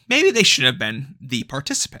is maybe they should have been the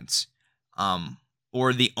participants.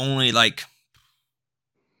 Or the only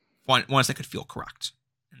ones that could feel correct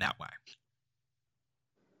in that way.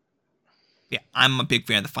 Yeah, I'm a big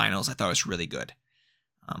fan of the finals. I thought it was really good.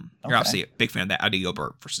 You're obviously a big fan of that Eddie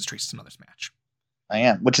Gilbert versus Tracy Smothers match. I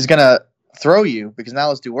am, which is going to throw you because now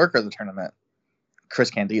let's do worker of the tournament. Chris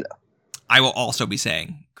Candido. I will also be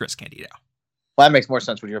saying Chris Candido. Well, that makes more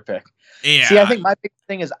sense with your pick. Yeah. See, I think my big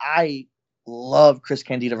thing is I love Chris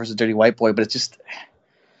Candido versus Dirty White Boy, but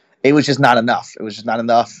it was just not enough. It was just not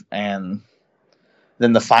enough, and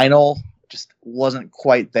then the final just wasn't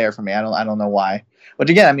quite there for me. I don't know why. But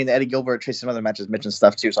again, I mean, the Eddie Gilbert, Tracy Smothers matches mentioned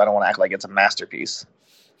stuff too, so I don't want to act like it's a masterpiece.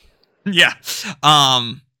 Yeah.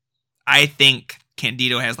 I think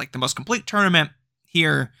Candido has the most complete tournament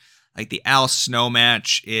here. The Al Snow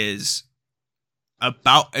match is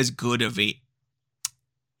about as good of a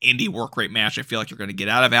indie work rate match I feel like you're going to get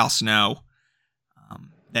out of Al Snow.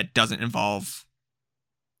 That doesn't involve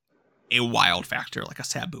a wild factor like a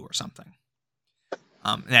Sabu or something.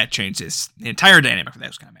 That changes the entire dynamic for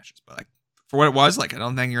those kind of matches. But for what it was, I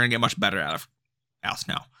don't think you're gonna get much better out of Al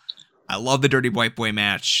Snow. I love the Dirty White Boy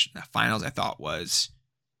match. The finals I thought was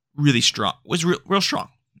really strong. Was real strong.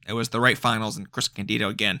 It was the right finals, and Chris Candido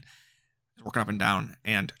again working up and down,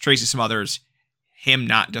 and Tracy Smothers, him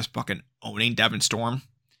not just fucking owning Devin Storm.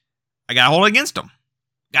 I gotta hold it against him.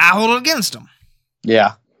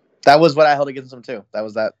 Yeah, that was what I held against him too. That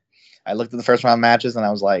was that. I looked at the first round matches and I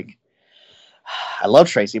was like, I love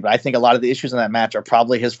Tracy, but I think a lot of the issues in that match are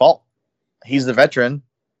probably his fault. He's the veteran.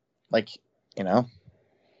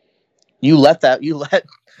 You let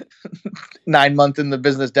 9 months in the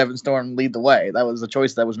business Devin Storm lead the way. That was the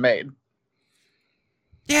choice that was made.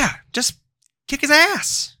 Yeah, just kick his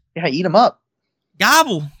ass. Yeah, eat him up.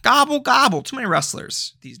 Gobble, gobble, gobble. Too many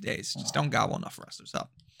wrestlers these days. Just don't gobble enough wrestlers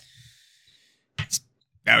up.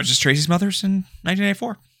 That was just Tracy Smothers in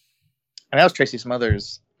 1984. And that was Tracy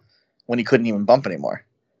Smothers when he couldn't even bump anymore.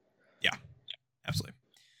 Yeah, absolutely.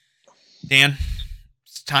 Dan,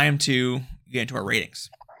 it's time to get into our ratings.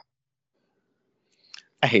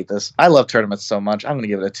 I hate this. I love tournaments so much. I'm going to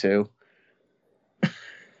give it a 2.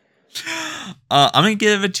 I'm going to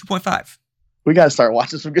give it 2.5. We got to start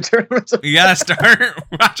watching some good tournaments. We got to start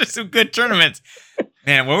watching some good tournaments.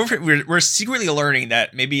 Man, we're secretly learning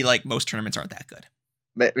that maybe most tournaments aren't that good.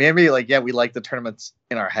 Maybe we like the tournaments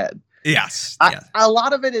in our head. Yes. A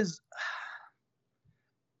lot of it is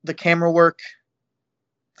the camera work,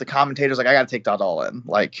 the commentators. I got to take that all in.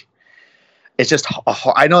 It's just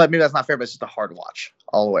I know that maybe that's not fair, but it's just a hard watch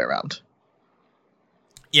all the way around.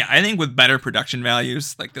 Yeah, I think with better production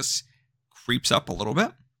values, this creeps up a little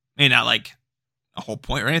bit. Maybe not a whole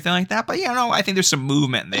point or anything like that, but I think there's some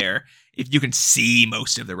movement there if you can see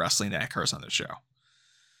most of the wrestling that occurs on the show.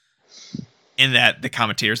 In that the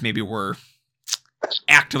commentators maybe were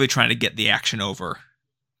actively trying to get the action over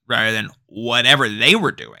rather than whatever they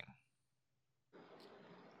were doing.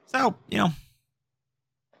 So, there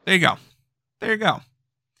you go.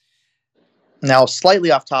 Now,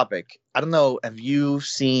 slightly off topic. I don't know, have you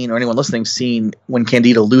seen, or anyone listening seen, when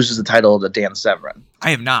Candido loses the title to Dan Severn?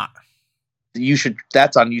 I have not. You should.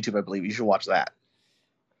 That's on YouTube, I believe. You should watch that.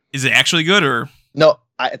 Is it actually good or? No,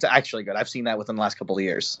 it's actually good. I've seen that within the last couple of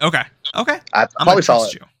years. Okay. I probably saw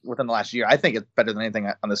it within the last year. I think it's better than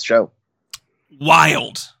anything on this show.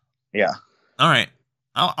 Wild. Yeah. All right.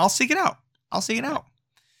 I'll seek it out. Dan,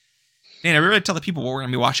 I really tell the people what we're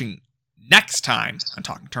going to be watching next time on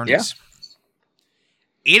Talking Tourneys.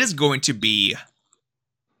 Yeah. It is going to be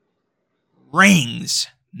Rings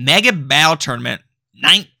Mega Battle Tournament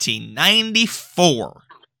 1994.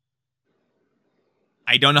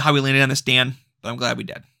 I don't know how we landed on this, Dan, but I'm glad we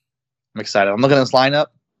did. I'm excited. I'm looking at this lineup.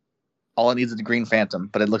 All it needs is the Green Phantom,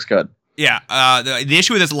 but it looks good. Yeah, the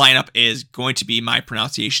issue with this lineup is going to be my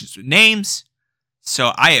pronunciations with names,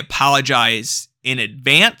 so I apologize in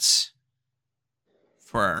advance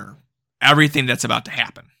for everything that's about to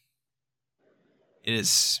happen.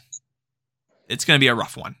 It's going to be a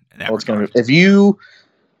rough one. If you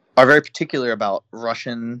are very particular about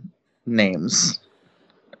Russian names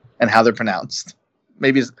and how they're pronounced,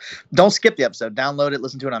 maybe don't skip the episode. Download it,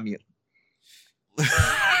 listen to it on mute.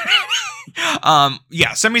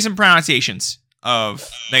 Yeah, send me some pronunciations of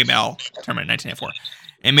Mega Battle Tournament 1994,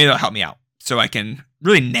 and maybe it'll help me out so I can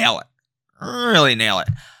really nail it. All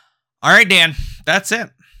right, Dan, that's it.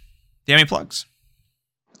 Do you have any plugs?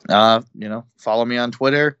 Follow me on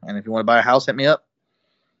Twitter, and if you want to buy a house, hit me up.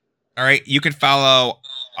 All right, you can follow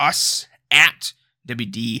us at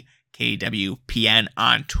WDKWPN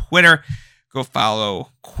on Twitter. Go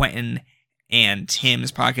follow Quentin and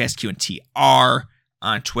Tim's podcast, Q&TR,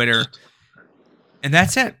 on Twitter. And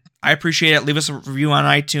that's it. I appreciate it. Leave us a review on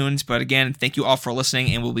iTunes. But again, thank you all for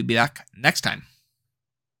listening, and we'll be back next time.